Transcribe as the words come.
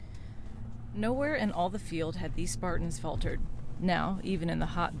Nowhere in all the field had these Spartans faltered. Now, even in the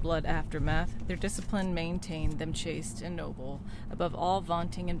hot blood aftermath, their discipline maintained them chaste and noble, above all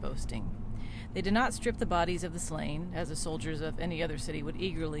vaunting and boasting. They did not strip the bodies of the slain, as the soldiers of any other city would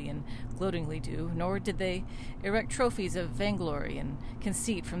eagerly and gloatingly do, nor did they erect trophies of vainglory and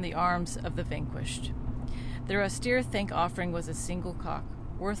conceit from the arms of the vanquished. Their austere thank-offering was a single cock,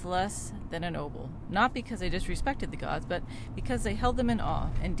 worth less than an obol, not because they disrespected the gods, but because they held them in awe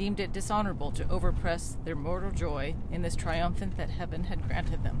and deemed it dishonorable to overpress their mortal joy in this triumphant that heaven had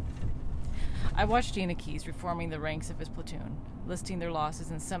granted them. I watched Dienekes reforming the ranks of his platoon, listing their losses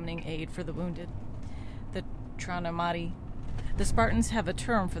and summoning aid for the wounded. The Traunomati. The Spartans have a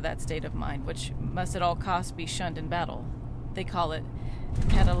term for that state of mind, which must at all costs be shunned in battle. They call it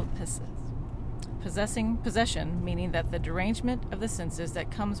catalepsis. Possession, meaning that the derangement of the senses that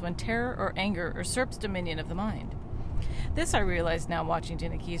comes when terror or anger usurps dominion of the mind. This, I realized now watching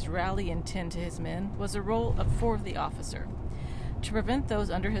Dienekes rally and tend to his men, was a role for the officer. To prevent those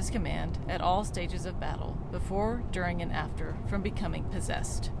under his command, at all stages of battle, before, during, and after, from becoming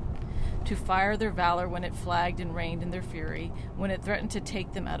possessed. To fire their valor when it flagged and reigned in their fury, when it threatened to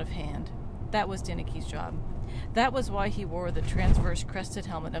take them out of hand. That was Dienekes' job. That was why he wore the transverse crested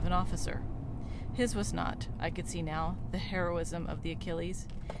helmet of an officer. His was not, I could see now, the heroism of the Achilles.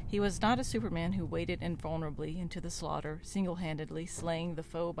 He was not a Superman who waded invulnerably into the slaughter, single-handedly slaying the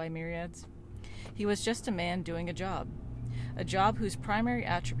foe by myriads. He was just a man doing a job whose primary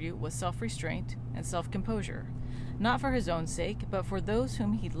attribute was self-restraint and self-composure, not for his own sake, but for those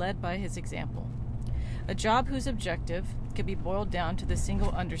whom he led by his example. A job whose objective could be boiled down to the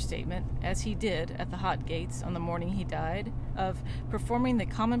single understatement, as he did at the Hot Gates on the morning he died, of performing the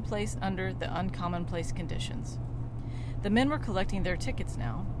commonplace under the uncommonplace conditions. The men were collecting their tickets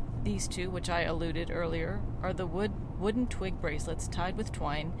now. These two, which I alluded earlier, are the wooden twig bracelets tied with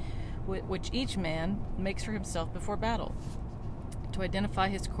twine, which each man makes for himself before battle, to identify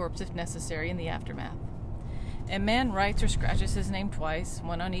his corpse if necessary in the aftermath. A man writes or scratches his name twice,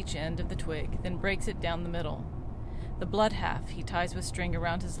 one on each end of the twig, then breaks it down the middle. The blood half he ties with string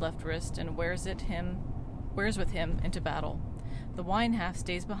around his left wrist and wears with him into battle. The wine half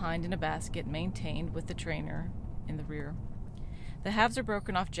stays behind in a basket maintained with the trainer in the rear. The halves are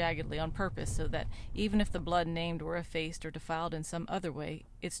broken off jaggedly on purpose so that even if the blood named were effaced or defiled in some other way,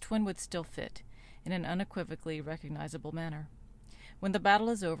 its twin would still fit, in an unequivocally recognizable manner. When the battle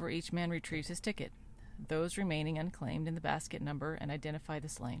is over, each man retrieves his ticket, those remaining unclaimed in the basket number and identify the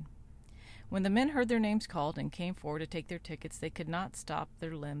slain. When the men heard their names called and came forward to take their tickets, they could not stop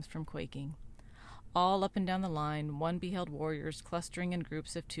their limbs from quaking. All up and down the line, one beheld warriors clustering in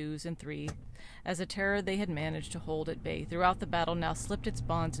groups of twos and threes, as a terror they had managed to hold at bay throughout the battle now slipped its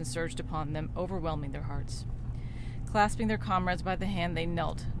bonds and surged upon them, overwhelming their hearts. Clasping their comrades by the hand, they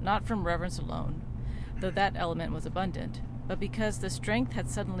knelt, not from reverence alone, though that element was abundant, but because the strength had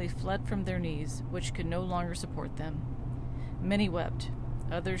suddenly fled from their knees, which could no longer support them. Many wept,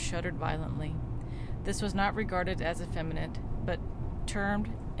 others shuddered violently. This was not regarded as effeminate, but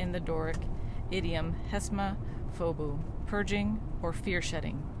termed in the Doric idiom hesma phobu, purging or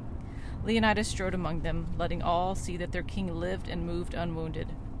fear-shedding. Leonidas strode among them, letting all see that their king lived and moved unwounded.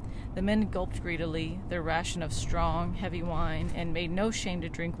 The men gulped greedily their ration of strong, heavy wine, and made no shame to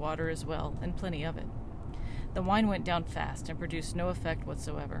drink water as well, and plenty of it. The wine went down fast and produced no effect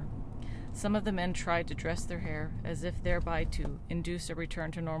whatsoever. Some of the men tried to dress their hair, as if thereby to induce a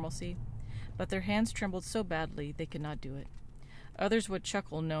return to normalcy, but their hands trembled so badly they could not do it. Others would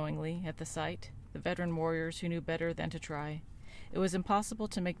chuckle knowingly at the sight, the veteran warriors who knew better than to try. It was impossible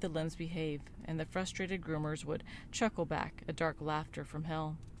to make the limbs behave, and the frustrated groomers would chuckle back a dark laughter from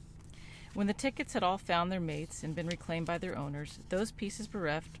hell. When the tickets had all found their mates and been reclaimed by their owners, those pieces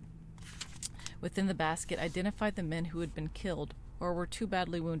bereft within the basket identified the men who had been killed or were too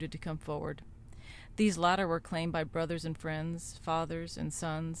badly wounded to come forward. These latter were claimed by brothers and friends, fathers and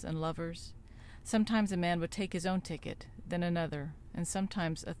sons and lovers. Sometimes a man would take his own ticket, then another, and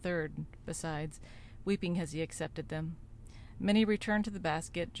sometimes a third besides, weeping as he accepted them. Many returned to the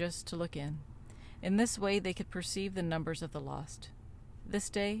basket just to look in. In this way they could perceive the numbers of the lost.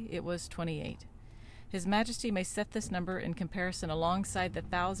 This day it was 28. His Majesty may set this number in comparison alongside the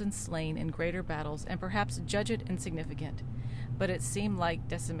thousands slain in greater battles, and perhaps judge it insignificant, but it seemed like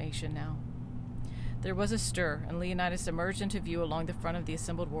decimation now. There was a stir, and Leonidas emerged into view along the front of the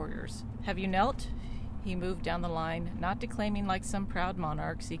assembled warriors. "Have you knelt?" He moved down the line, not declaiming like some proud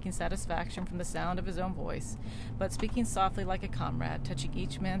monarch seeking satisfaction from the sound of his own voice, but speaking softly like a comrade, touching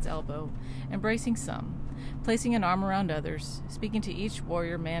each man's elbow, embracing some, placing an arm around others, speaking to each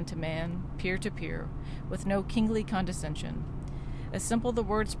warrior man to man, peer to peer, with no kingly condescension. As simple the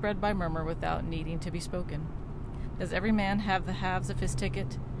words spread by murmur without needing to be spoken. Does every man have the halves of his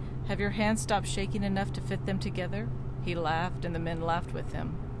ticket? Have your hands stopped shaking enough to fit them together? He laughed, and the men laughed with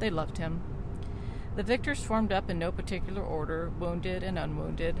him. They loved him. The victors formed up in no particular order, wounded and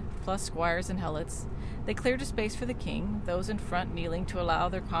unwounded, plus squires and helots. They cleared a space for the king, those in front kneeling to allow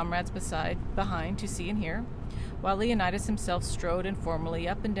their comrades behind to see and hear, while Leonidas himself strode informally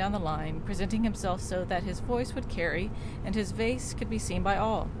up and down the line, presenting himself so that his voice would carry and his face could be seen by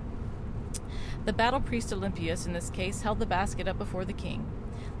all. The battle priest Olympius, in this case, held the basket up before the king.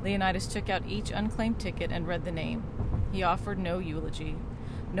 Leonidas took out each unclaimed ticket and read the name. He offered no eulogy.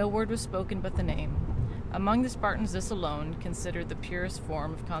 No word was spoken but the name. Among the Spartans this alone considered the purest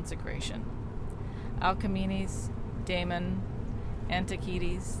form of consecration. Alcamenes, Damon,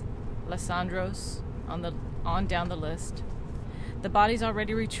 Antichides, Lysandros, on down the list. The bodies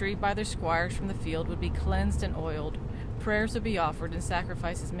already retrieved by their squires from the field would be cleansed and oiled, prayers would be offered, and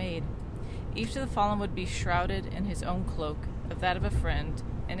sacrifices made. Each of the fallen would be shrouded in his own cloak, of that of a friend,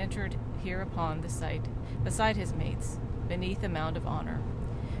 and entered here upon the site, beside his mates, beneath a mound of honor.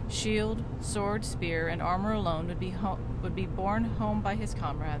 Shield, sword, spear, and armor alone would be borne home by his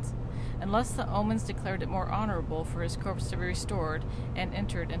comrades, unless the omens declared it more honorable for his corpse to be restored and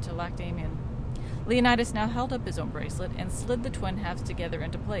entered into Lacedemon. Leonidas now held up his own bracelet and slid the twin halves together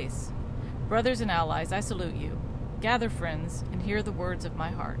into place. Brothers and allies, I salute you. Gather, friends, and hear the words of my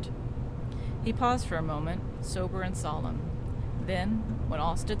heart. He paused for a moment, sober and solemn. Then, when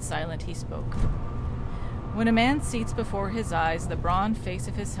all stood silent, he spoke. When a man seats before his eyes the bronze face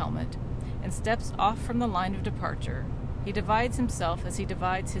of his helmet and steps off from the line of departure, he divides himself as he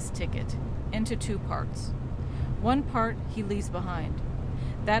divides his ticket into two parts. One part he leaves behind,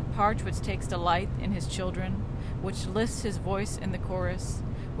 that part which takes delight in his children, which lifts his voice in the chorus,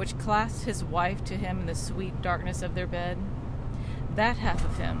 which clasps his wife to him in the sweet darkness of their bed. That half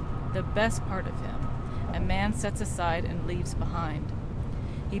of him, the best part of him, a man sets aside and leaves behind.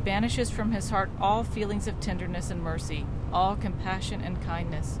 He banishes from his heart all feelings of tenderness and mercy, all compassion and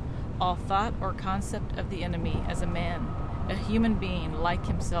kindness, all thought or concept of the enemy as a man, a human being like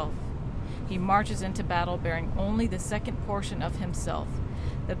himself. He marches into battle bearing only the second portion of himself,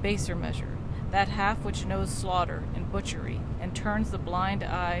 the baser measure, that half which knows slaughter and butchery and turns the blind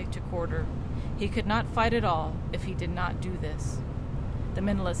eye to quarter. He could not fight at all if he did not do this. The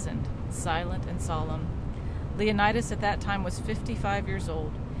men listened, silent and solemn. Leonidas at that time was 55 years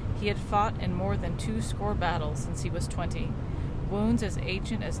old. He had fought in more than 20 battles since he was 20. Wounds as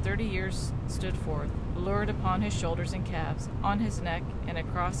ancient as 30 years stood forth, lurid upon his shoulders and calves, on his neck, and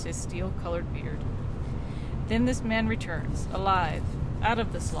across his steel-colored beard. Then this man returns, alive, out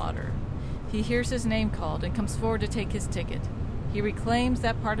of the slaughter. He hears his name called and comes forward to take his ticket. He reclaims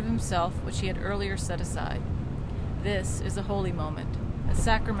that part of himself which he had earlier set aside. This is a holy moment, a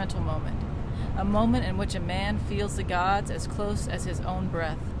sacramental moment, a moment in which a man feels the gods as close as his own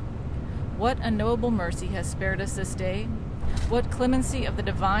breath. What unknowable mercy has spared us this day? What clemency of the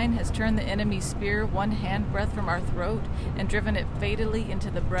divine has turned the enemy's spear one handbreadth from our throat and driven it fatally into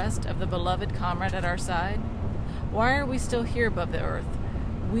the breast of the beloved comrade at our side? Why are we still here above the earth?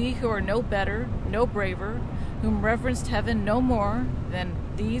 We who are no better, no braver, whom reverenced heaven no more than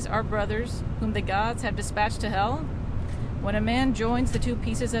these our brothers, whom the gods have dispatched to hell? When a man joins the two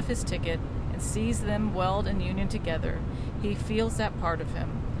pieces of his ticket and sees them weld in union together, he feels that part of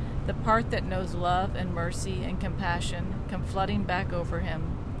him, the part that knows love and mercy and compassion come flooding back over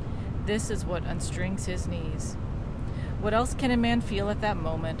him. This is what unstrings his knees. What else can a man feel at that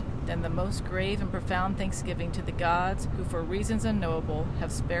moment than the most grave and profound thanksgiving to the gods who, for reasons unknowable,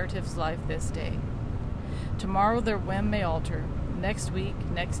 have spared his life this day? Tomorrow their whim may alter, next week,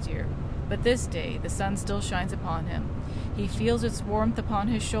 next year, but this day the sun still shines upon him. He feels its warmth upon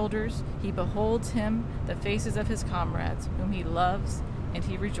his shoulders. He beholds him, the faces of his comrades, whom he loves, and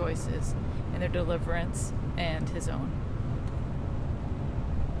he rejoices in their deliverance and his own.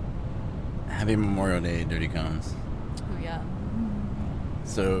 Happy Memorial Day, Dirty Cones. Oh, yeah.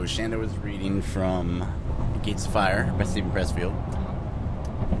 So, Shanda was reading from Gates of Fire by Stephen Pressfield.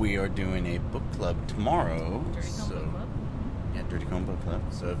 We are doing a book club tomorrow. Dirty Cone Book Club? Yeah, Dirty Cone Book Club.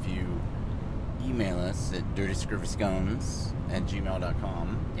 So, if you email us at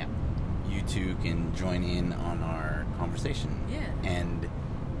dirtyscriverscones@gmail.com, Yeah. you too can join in on our conversation. Yeah. And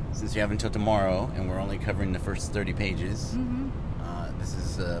since you have until tomorrow, and we're only covering the first 30 pages, this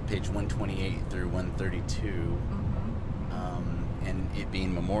is page 128 through 132, and it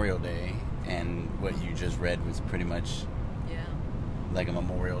being Memorial Day, and what you just read was pretty much like a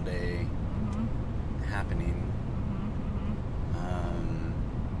Memorial Day happening.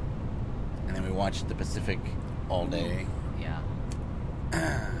 And then we watched the Pacific all day. Yeah.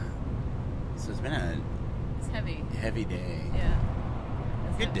 So it's been It's heavy. heavy day. Yeah.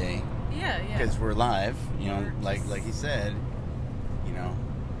 It's Good heavy. day. Yeah, yeah. Because we're live, you know, We're like just- he said, you know,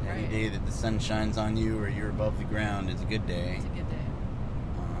 any Right. day that the sun shines on you or you're above the ground is a good day. It's a good day.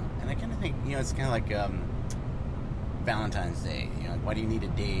 And I kind of think, you know, it's kind of like Valentine's Day. You know, like, why do you need a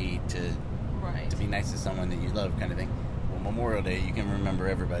day Right. to be nice to someone that you love, kind of thing? Well, Memorial Day, you can remember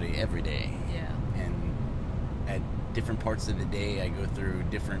everybody every day. Yeah. And at different parts of the day, I go through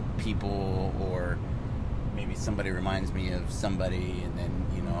different people, or maybe somebody reminds me of somebody, and then,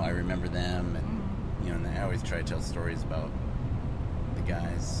 you know, I remember them, and Mhm. you know, and I always try to tell stories about the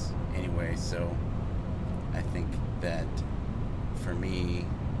guys anyway. So I think that for me,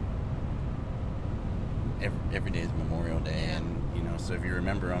 every day is Memorial Day, Yeah. and you know, so if you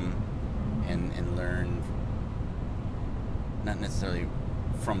remember them and learn, not necessarily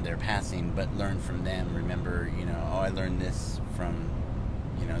from their passing, but learn from them. Remember, you know, oh, I learned this from,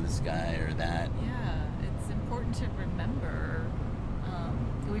 you know, this guy or that. Yeah, it's important to remember.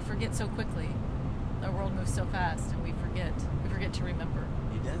 We forget so quickly. Our world moves so fast, and we forget. We forget to remember.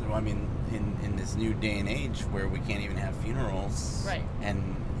 It does. Well, I mean, in this new day and age where we can't even have funerals, Right.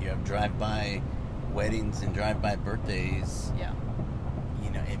 and you have drive-by weddings and drive-by birthdays, Yeah, you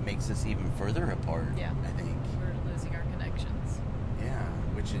know, it makes us even further apart. Yeah. I think. we're losing our connections. Yeah,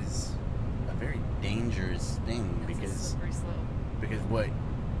 which is a very dangerous thing It's a because slippery slope. what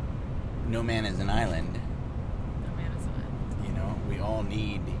no man is an island. No man is in it. You know, we all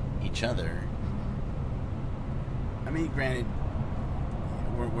need each other. I mean, granted,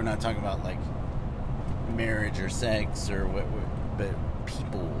 we're not talking about like marriage or sex or what, but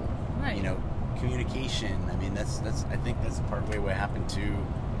people. Right. You know, communication. I mean, that's. I think that's partway what happened to.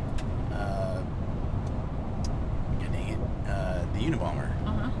 God dang it, the Unabomber.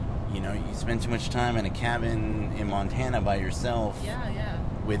 You know, you spend too much time in a cabin in Montana by yourself Yeah, yeah.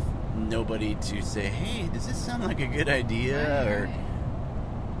 with nobody to say, "Hey, does this sound like a good idea?" Right, or right.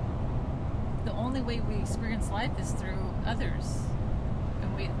 The only way we experience life is through others,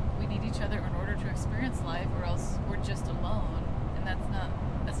 and we need each other in order to experience life, or else we're just alone, and that's not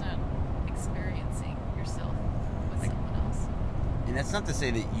experiencing yourself with Like- someone else. And that's not to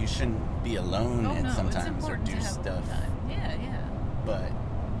say that you shouldn't be alone Oh and no, it's sometimes or important do to have stuff, alone time. Yeah, yeah. but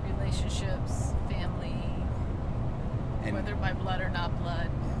Relationships, family, and whether by blood or not blood,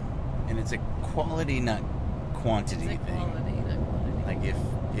 and it's a quality, not quantity it's a thing. quality, not quantity. Like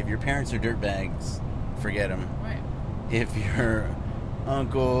if your parents are dirtbags, forget them. Right. If your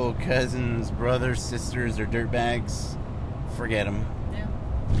uncle, cousins, brothers, sisters are dirtbags, forget them.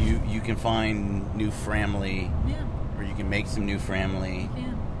 Yeah. You can find new family, Yeah. or you can make some new family. Yeah.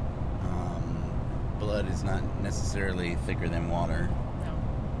 Blood is not necessarily thicker than water.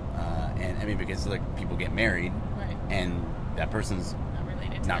 No. And I mean, because like people get married, Right. and that person's Not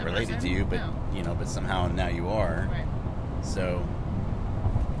related to not that related person. to you, but No. you know, but somehow now you are. Right. So,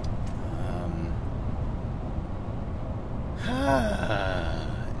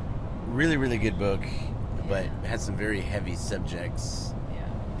 really, really good book, but Yeah. has some very heavy subjects Yeah.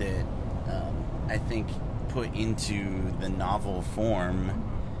 that I think put into the novel form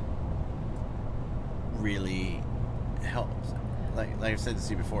really helps. Like I've said this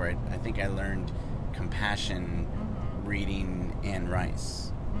to you before, I think I learned compassion reading Anne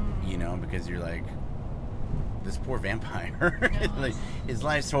Rice. You know, because you're like, this poor vampire. Like, his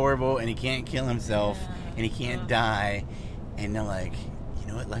life's horrible, and he can't kill himself, Yeah. and he can't Ugh. die. And they're like, you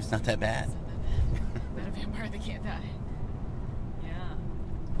know what? Life's not that bad. But a vampire that can't die. Yeah.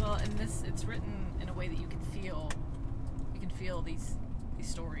 Well, and it's written in a way that you can feel these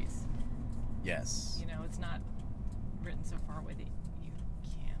stories. Yes. You know, it's not written so far away that you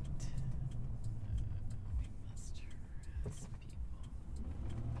can't. We must harass people.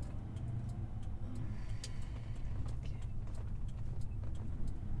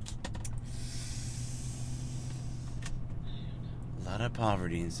 A lot of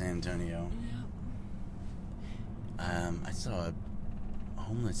poverty in San Antonio. Yeah. I saw a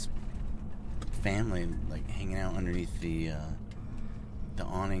homeless family like hanging out underneath the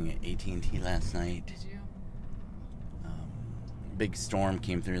awning at AT&T last night. Did you? Big storm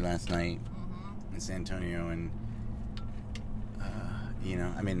came through last night Mm-hmm. in San Antonio, and you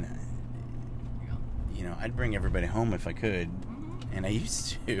know, I mean, Yeah. you know, I'd bring everybody home if I could, Mm-hmm. and I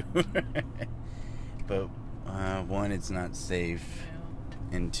used to. But one, it's not safe,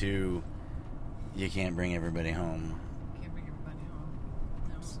 Yeah. and two, you can't bring everybody home. Can't bring everybody home.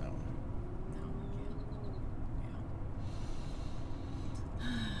 No. So, No,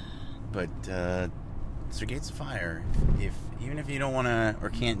 we can't. but Sir Gates of Fire. Even if you don't want to or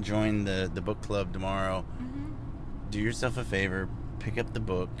can't join the book club tomorrow, Mm-hmm. do yourself a favor, pick up the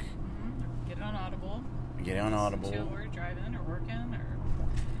book. Get it on Audible. Get it on Audible. Chill while you're driving or working or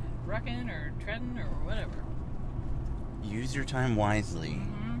rucking or treading or whatever. Use your time wisely.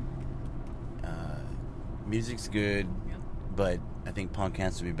 Music's good, but I think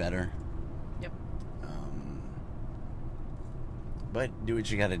podcasts would be better. Yep. But do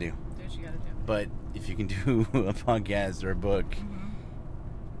what you gotta do. Do what you gotta do. But if you can do a podcast or a book,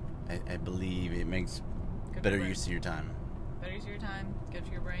 I believe it makes Good better for use of your time. Better use of your time. Good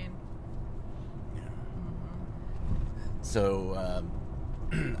for your brain. Yeah. So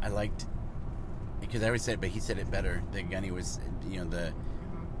I liked, because I always said it, but he said it better. The Gunny was,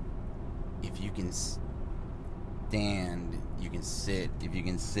 if you can stand, you can sit. If you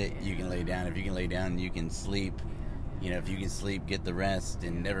can sit, you can lay down. If you can lay down, you can sleep. If you can sleep, get the rest,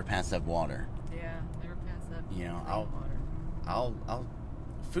 and never pass up water. Yeah, never pass up. Water. I'll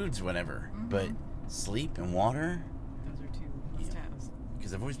food's whatever, but sleep and water. Those are two must-haves.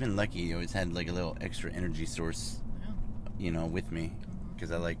 Because I've always been lucky. I always had like a little extra energy source, with me.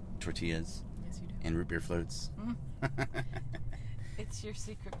 Because I like tortillas. Yes, you do. And root beer floats. It's your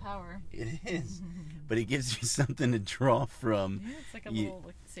secret power. It is. But it gives you something to draw from. Yeah, it's like a little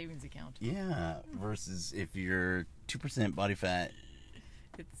savings account. Yeah, versus if you're 2% body fat.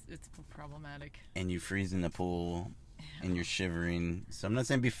 It's problematic. And you freeze in the pool and you're shivering. So I'm not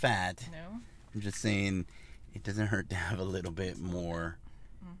saying be fat. No. I'm just saying it doesn't hurt to have a little bit more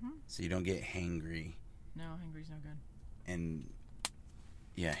so you don't get hangry. No, hangry's no good. And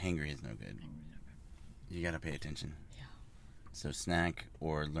yeah, hangry is no good. Hangry's no good. You gotta pay attention. Yeah. So snack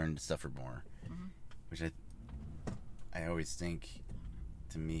or learn to suffer more, which I always think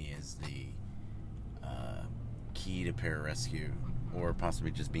to me is the key to pararescue or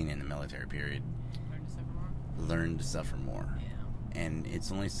possibly just being in the military period. Learn to suffer more. Learn to suffer more. Yeah. And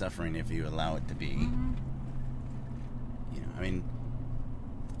it's only suffering if you allow it to be.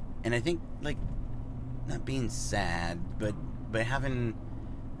 And I think like not being sad, but having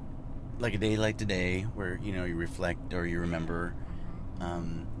like a day like today where you reflect or you remember,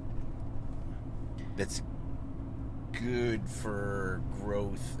 that's good for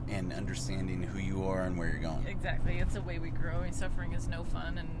growth and understanding who you are and where you're going. Exactly. It's the way we grow. And suffering is no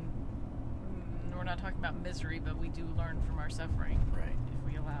fun, and we're not talking about misery, but we do learn from our suffering. Right.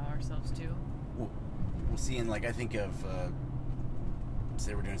 If we allow ourselves to. We'll see, and like I think of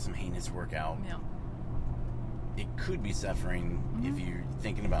say we're doing some heinous workout. Yeah. It could be suffering if you're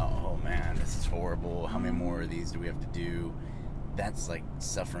thinking about, oh man, this is horrible. How many more of these do we have to do? That's like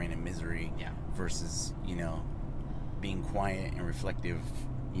suffering and misery. Yeah. Versus, being quiet and reflective,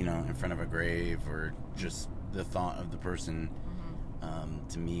 in front of a grave or just the thought of the person.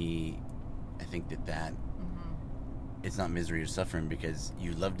 To me, I think that it's not misery or suffering because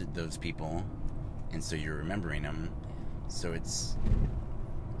you loved those people, and so you're remembering them. So it's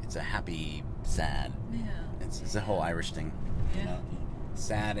a happy, sad. Yeah. It's a whole Irish thing. Yeah.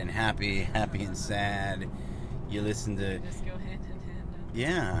 Sad and happy, happy and sad. You listen to... They just go hand in hand.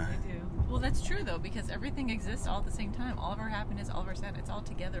 Yeah. They do. Well, that's true, though, because everything exists all at the same time. All of our happiness, all of our sadness, it's all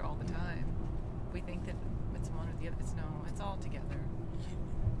together all the time. We think that it's one or the other. It's all together.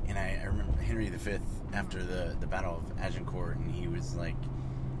 And I remember Henry V, after the Battle of Agincourt, and he was like,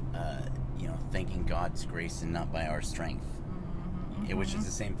 thanking God's grace and not by our strength. Which is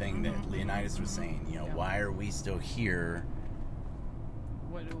the same thing that Leonidas was saying. Why are we still here?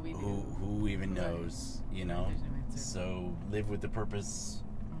 What do we do? Who even knows? There's no answer. So live with the purpose.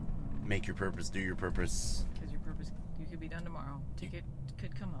 Make your purpose. Do your purpose. Because your purpose, you could be done tomorrow. Ticket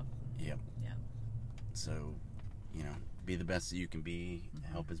could come up. Yep. Yeah. So, be the best that you can be.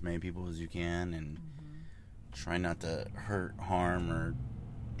 Help as many people as you can, and try not to hurt, harm, or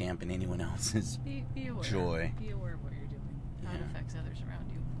dampen anyone else's be aware. joy. Be aware of what you're doing. How it affects others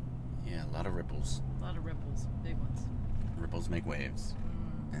around you. Yeah, a lot of ripples. A lot of ripples, big ones. Ripples make waves,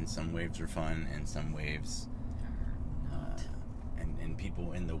 and some waves are fun, and some waves and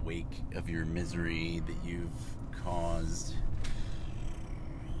people in the wake of your misery that you've caused.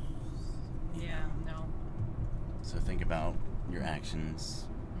 Yeah, no. So think about your actions,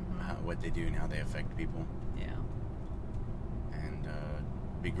 what they do and how they affect people. Yeah. And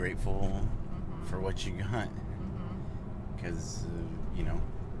be grateful for what you got. Because,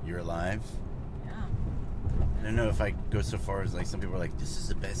 you're alive. Yeah. I don't know if I go so far as like some people are like, this is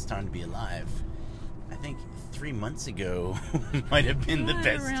the best time to be alive. I think 3 months ago might have been the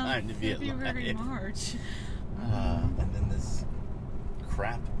best time to be February, alive. March. And then this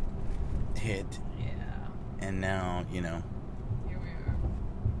crap hit. Yeah. And now, Here we are.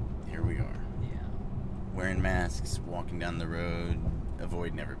 here we are. Yeah. Wearing masks, walking down the road,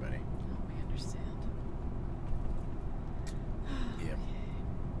 avoiding everybody. Oh, we understand. Yep.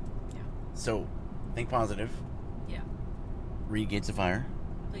 So, think positive. Yeah. Read Gates of Fire.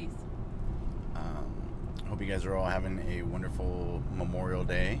 Please. Hope you guys are all having a wonderful Memorial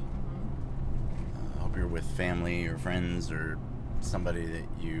Day. Hope you're with family or friends or somebody that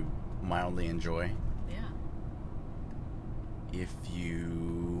you mildly enjoy. Yeah. If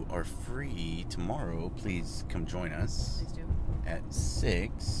you are free tomorrow, please come join us Please do. at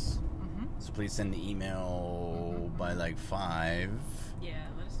 6. Mm-hmm. So please send the email by like 5. Yeah,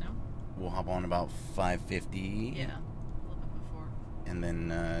 let us know. We'll hop on about 5:50. Yeah. A little bit before. And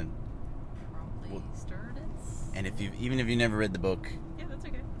then Probably start at... and even if you never read the book, Yeah, that's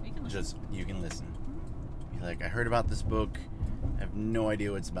okay. You can listen. you can listen. You're like, I heard about this book. I have no idea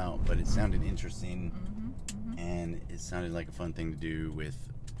what it's about, but it sounded interesting. Mm-hmm. And it sounded like a fun thing to do with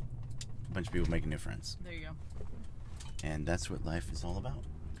a bunch of people making new friends. There you go. And that's what life is all about.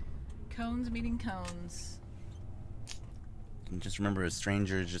 Cones meeting cones. And just remember, a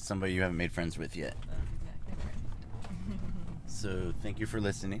stranger is just somebody you haven't made friends with yet. That's exactly right. So thank you for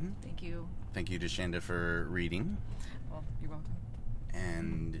listening. Thank you. Thank you to Shanda for reading. Well, you're welcome.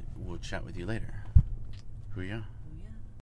 And we'll chat with you later. Hoo-yah.